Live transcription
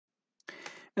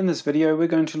In this video, we're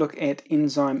going to look at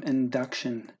enzyme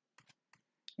induction.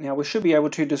 Now, we should be able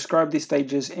to describe the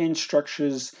stages and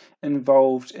structures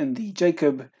involved in the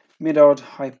Jacob-Medod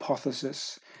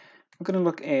hypothesis. We're going to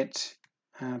look at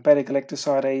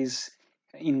beta-galactosidase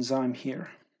enzyme here.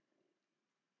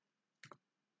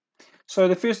 So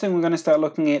the first thing we're going to start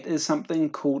looking at is something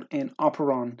called an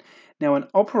operon. Now, an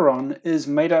operon is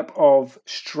made up of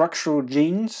structural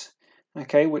genes,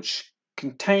 which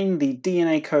contain the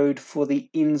DNA code for the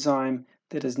enzyme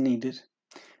that is needed.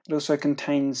 It also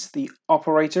contains the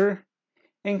operator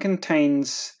and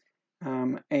contains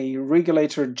a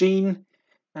regulator gene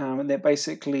that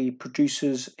basically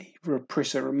produces a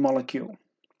repressor molecule.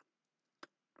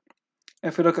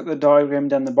 If we look at the diagram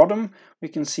down the bottom, we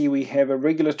can see we have a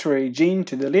regulatory gene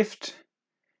to the left.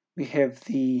 We have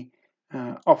the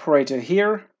operator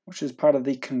here, which is part of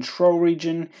the control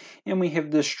region, and we have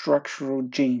the structural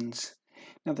genes.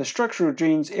 Now, the structural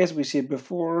genes, as we said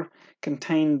before,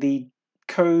 contain the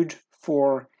code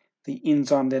for the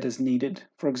enzyme that is needed.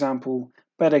 For example,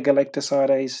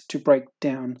 beta-galactosidase to break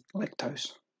down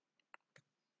lactose.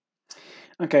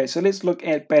 Okay, so let's look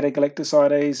at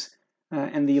beta-galactosidase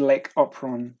and the lac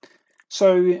operon.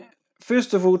 So,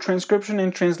 first of all, transcription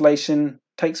and translation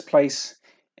takes place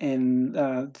and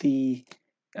the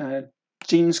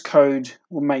gene's code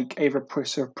will make a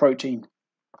repressor protein.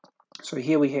 So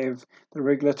here we have the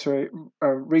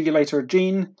regulator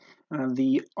gene,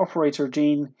 the operator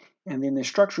gene, and then the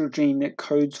structural gene that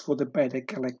codes for the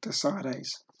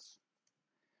beta-galactosidase.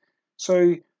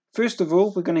 So first of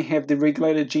all, we're going to have the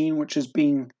regulator gene, which is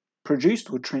being produced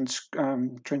or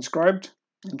transcribed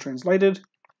and translated.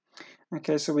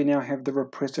 Okay, so we now have the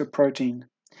repressor protein.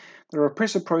 The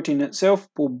repressor protein itself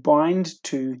will bind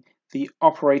to the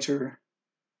operator.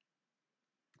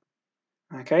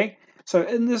 Okay, so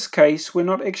in this case, we're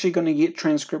not actually going to get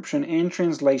transcription and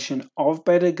translation of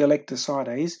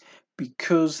beta-galactosidase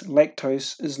because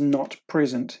lactose is not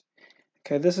present.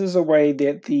 Okay, this is a way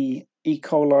that the E.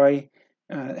 coli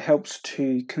helps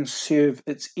to conserve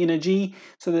its energy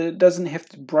so that it doesn't have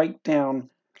to break down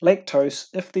lactose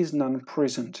if there's none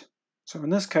present. So in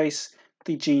this case,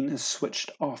 the gene is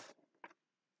switched off.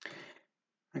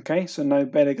 Okay, so no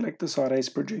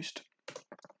beta-galactosidase produced.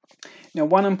 Now,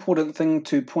 one important thing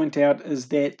to point out is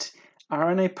that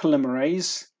RNA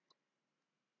polymerase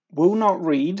will not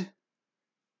read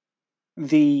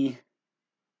the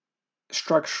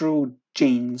structural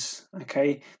genes,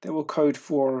 that will code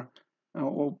for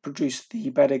or produce the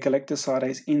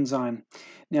beta-galactosidase enzyme.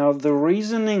 Now, the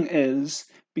reasoning is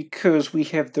because we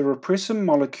have the repressor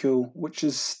molecule which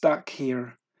is stuck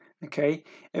here.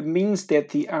 It means that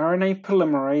the RNA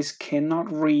polymerase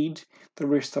cannot read the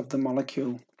rest of the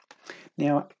molecule.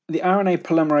 Now, the RNA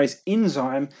polymerase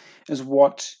enzyme is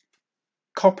what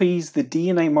copies the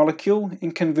DNA molecule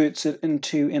and converts it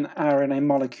into an RNA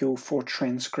molecule for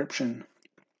transcription.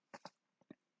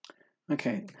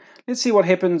 Okay, let's see what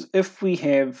happens if we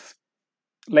have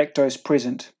lactose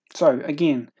present. So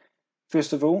again,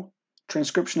 first of all,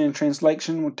 transcription and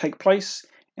translation will take place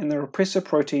and the repressor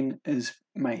protein is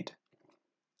made.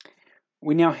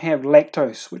 We now have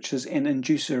lactose, which is an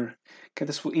inducer. Okay,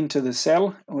 this will enter the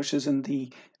cell, which is in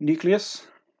the nucleus.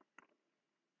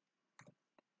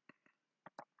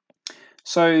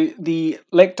 So the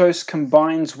lactose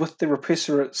combines with the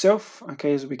repressor itself,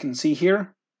 as we can see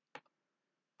here.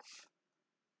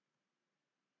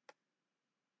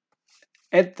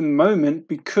 At the moment,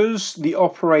 because the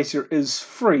operator is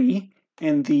free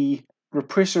and the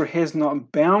repressor has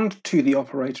not bound to the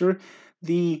operator,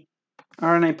 the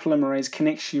RNA polymerase can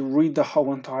actually read the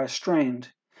whole entire strand.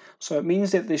 So it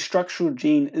means that the structural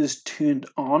gene is turned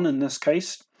on in this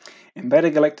case, and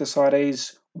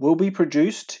beta-galactosidase will be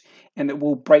produced and it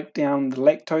will break down the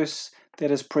lactose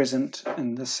that is present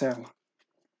in the cell.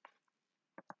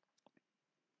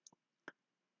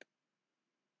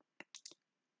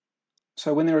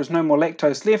 So when there is no more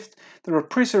lactose left, the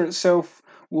repressor itself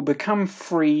will become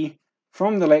free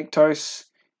from the lactose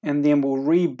and then will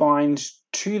rebind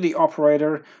to the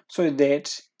operator so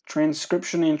that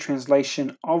transcription and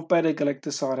translation of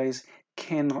beta-galactosidase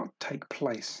cannot take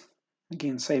place.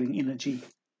 Again, saving energy.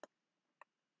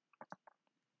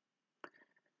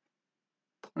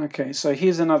 Okay, so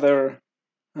here's another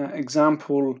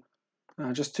example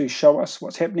just to show us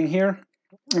what's happening here.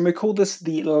 And we call this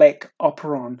the lac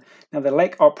operon. Now, the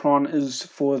lac operon is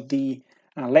for the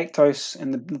lactose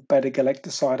and the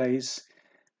beta-galactosidase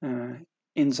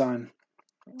enzyme.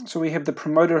 So we have the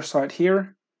promoter site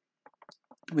here.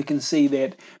 We can see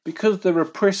that because the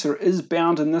repressor is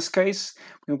bound in this case,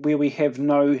 where we have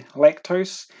no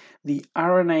lactose, the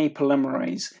RNA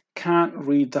polymerase can't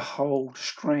read the whole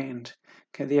strand.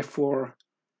 Okay, therefore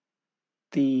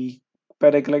the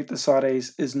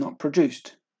beta-galactosidase is not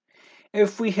produced.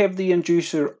 If we have the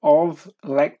inducer of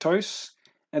lactose,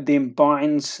 it then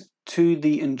binds to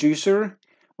the inducer,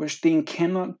 which then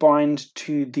cannot bind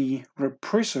to the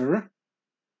repressor.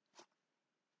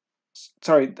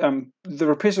 Sorry, the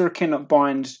repressor cannot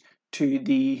bind to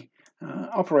the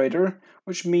operator,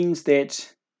 which means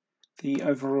that the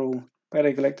overall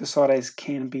beta-galactosidase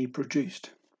can be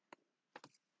produced.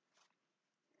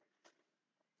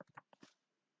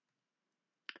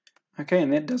 Okay,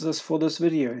 and that does us for this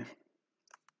video.